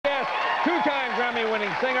Two-time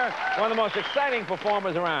Grammy-winning singer, one of the most exciting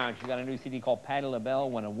performers around. She's got a new CD called Patti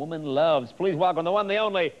LaBelle, When a Woman Loves. Please welcome the one, the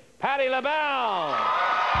only, Patti LaBelle.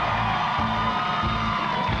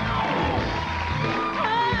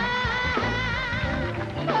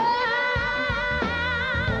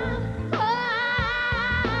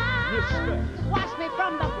 Watch me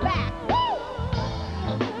from the back.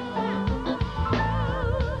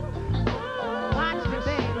 Watch me,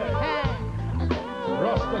 baby.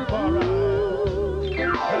 Rastafari. You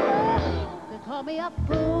can call me a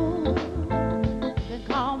fool. You can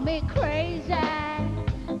call me crazy.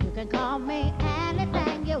 You can call me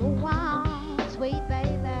anything you want, sweet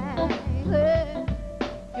baby.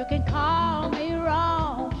 You can call me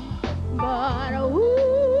wrong, but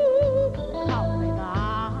ooh, call me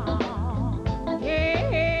gone.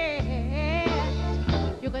 Yes,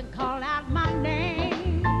 you can call out my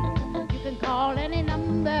name. You can call any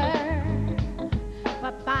number.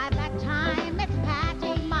 But by that time, it's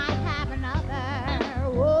Patti might have another.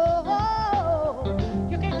 Whoa,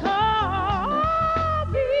 you can call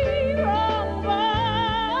me wrong,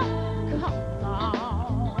 but come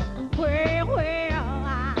on. Well,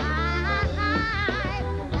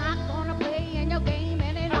 I'm not gonna play in your game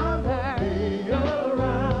any longer. Oh,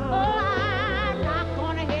 I'm not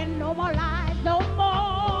gonna hear no more lies, no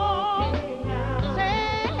more.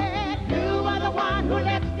 Said you are the one who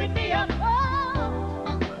lifted me up.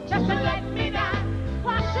 Just to let me down.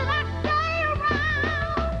 Why should I stay around?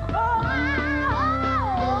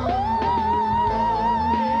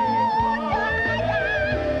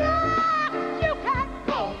 You can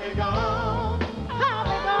call me gone. Call me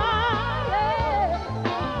gone, yeah.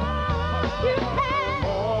 You can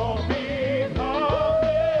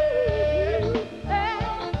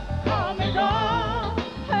call me gone. Call me gone.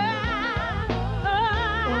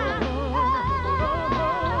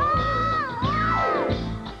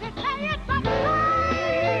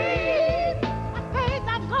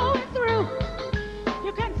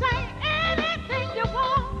 You can say anything you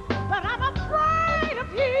want, but I'm afraid of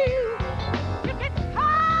you. You can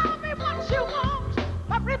call me what you want,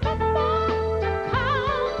 but remember to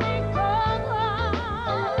call me gone.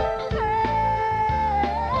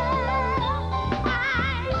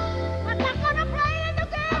 I'm not gonna play in the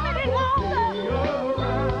game any longer.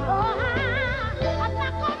 Oh, I'm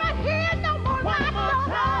not gonna hear no more lies.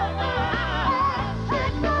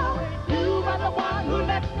 No, you are the one who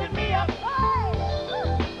lifted me up.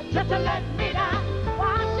 Just to let me down.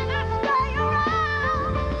 Why should I stay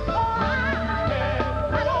around? Oh,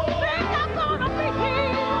 I don't think I'm gonna be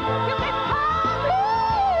here. You can call me.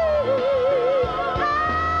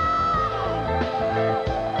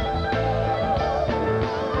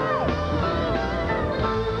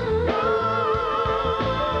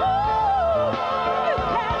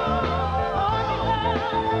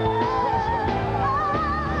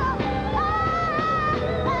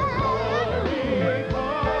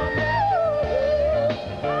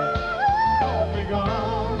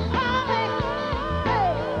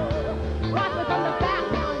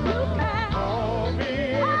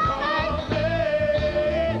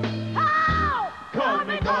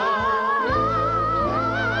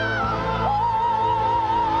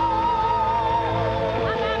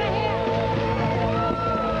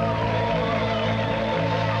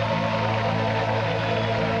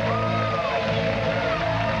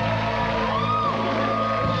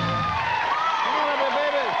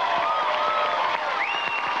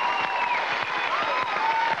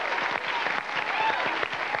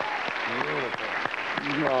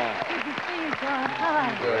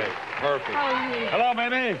 Great. Perfect. How are you? Hello,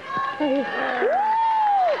 baby.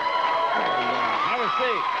 Have a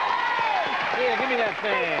seat. Here, give me that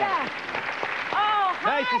fan. Oh,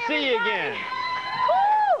 hi, Nice to see you again.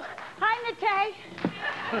 Woo! Hi, Nate.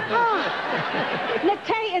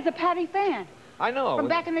 Nate is a Patti fan. I know. From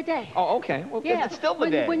back in the day. Oh, okay. Well, Yeah, it's still the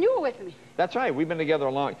day. When you were with me. That's right. We've been together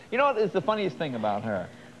a long... You know what is the funniest thing about her?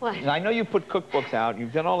 What? I know you put cookbooks out,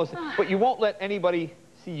 you've done all this, but you won't let anybody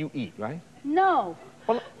see you eat, right? No.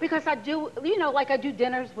 Well, because I do, you know, like I do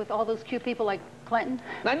dinners with all those cute people like Clinton.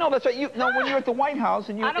 I know, that's right. When you're at the White House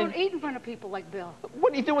and you... I don't eat in front of people like Bill.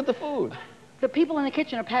 What do you do with the food? The people in the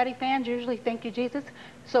kitchen are Patti fans, usually, thank you, Jesus.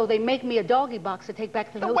 So they make me a doggy box to take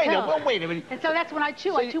back to the hotel. Wait a minute. And so that's when I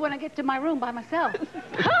chew. So I chew when I get to my room by myself.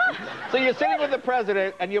 So you're sitting with the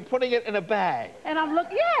president and you're putting it in a bag. And I'm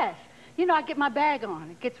yes. You know, I get my bag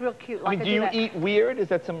on. It gets real cute. Like I mean, do you eat weird? Is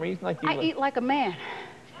that some reason? Like I eat like a man.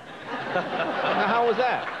 Now, how was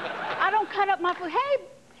that? I don't cut up my food. Hey,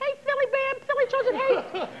 silly children,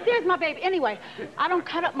 hey, there's my baby. Anyway, I don't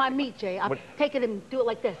cut up my meat, Jay. I take it and do it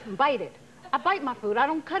like this and bite it. I bite my food. I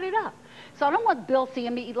don't cut it up. So I don't want Bill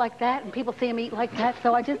seeing me eat like that and people seeing me eat like that,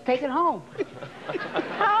 so I just take it home.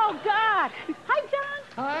 Oh, God. Hi, John.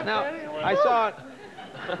 Hi, now, I saw...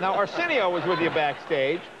 Now, Arsenio was with you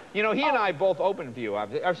backstage. You know, he and I both opened for you.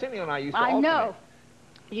 Arsenio and I used to alternate. I know.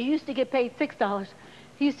 You used to get paid $6.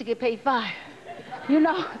 He used to get paid $5. You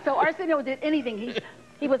know, so Arsenio did anything.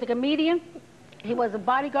 He was a comedian. He was a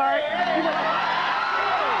bodyguard. He was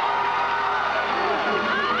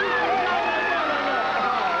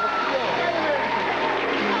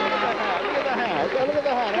Look at the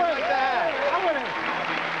hat. I like the hat.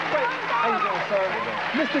 How you doing, sir?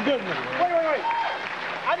 Mr. Goodman. Wait.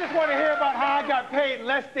 I just want to hear about how I got paid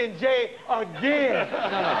less than Jay again.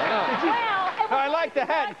 No, I like the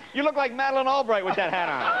hat. You look like Madeleine Albright with that hat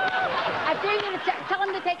on. I dare you to tell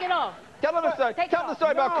him to take it off. Tell him the story. Tell him the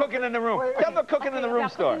story about cooking in the room. Tell him the cooking in the room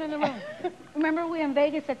story. Cooking in the room. Remember we were in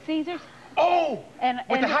Vegas at Caesar's? Oh,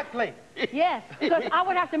 with the hot plate. Yes, because I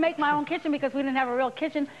would have to make my own kitchen because we didn't have a real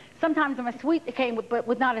kitchen. Sometimes my suite came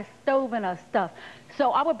with not a stove and stuff.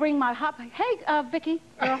 So I would bring my hot plate. Hey, Vicky.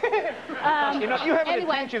 Girl. You know, you have an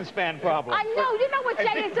attention span problem. I know. You know what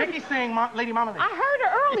Jay is doing? Vicky's saying Lady Marmalade. I heard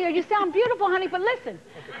her earlier. You sound beautiful, honey, but listen.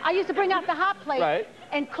 I used to bring out the hot plate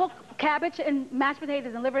and cook cabbage and mashed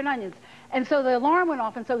potatoes and liver and onions. And so the alarm went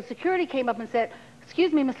off, and so security came up and said,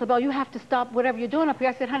 "Excuse me, Miss LaBelle, you have to stop whatever you're doing up here."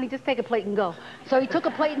 I said, "Honey, just take a plate and go." So he took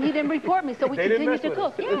a plate and he didn't report me, so we continued to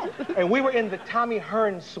cook. Yes. And we were in the Tommy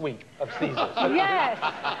Hearn suite of Caesar's. Yes.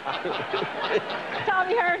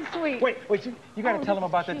 Tommy Hearn suite. Wait, you got to tell them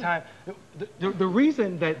about the time. The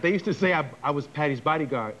reason that they used to say I was Patty's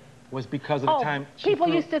bodyguard was because of the time people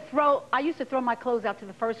used to throw, I used to throw my clothes out to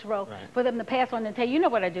the first row for them to pass on and tell you know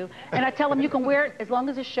what I do. And I tell them you can wear it as long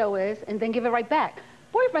as the show is and then give it right back.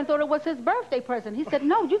 Boyfriend thought it was his birthday present. He said,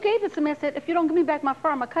 "No, you gave it to me." I said, "If you don't give me back my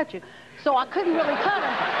fur, I'm gonna cut you." So I couldn't really cut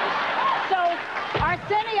him. So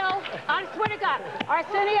Arsenio, I swear to God,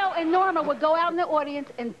 Arsenio and Norma would go out in the audience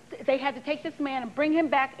and they had to take this man and bring him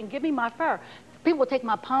back and give me my fur. People would take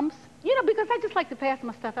my pumps, you know, because I just like to pass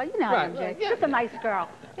my stuff out. You know how I am, Jay. Just a nice girl,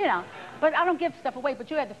 you know. But I don't give stuff away, but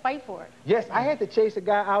you had to fight for it. Yes, I had to chase a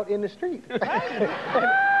guy out in the street. Right.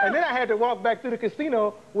 And then I had to walk back through the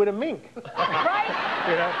casino with a mink. Right?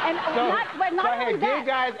 You know? And not I only had that, gay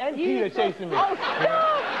guys and Peter chasing me. Oh,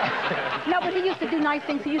 stop! No, but he used to do nice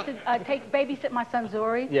things. He used to babysit my son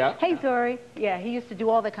Zori. Yeah. Hey, Zori. Yeah, he used to do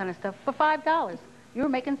all that kind of stuff for $5. You were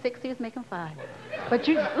making 6, he was making 5. But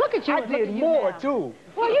you, look at you. I did more, too.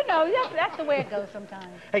 Well, you know, that's the way it goes sometimes.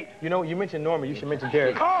 Hey, you know, you mentioned Norma, you should mention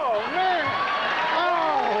Derek. Oh, man!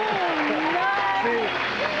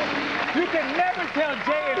 See, you can never tell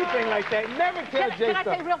Jay anything like that. Never tell Jay Can I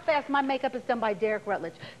say real fast, my makeup is done by Derek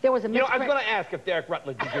Rutledge. There was a You know, I was going to ask if Derek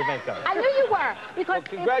Rutledge did your makeup. I knew you were. Because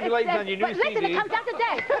well, congratulations on your new CD. Listen, it comes out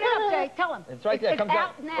today. Put it up, Jay. Tell him. It's right there. It's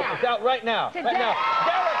out now. It's out right now. Today. Right now.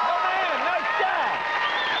 Derek, the man. Nice job.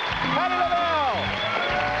 Patti LaBelle.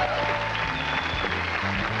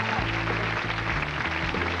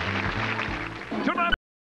 Tonight.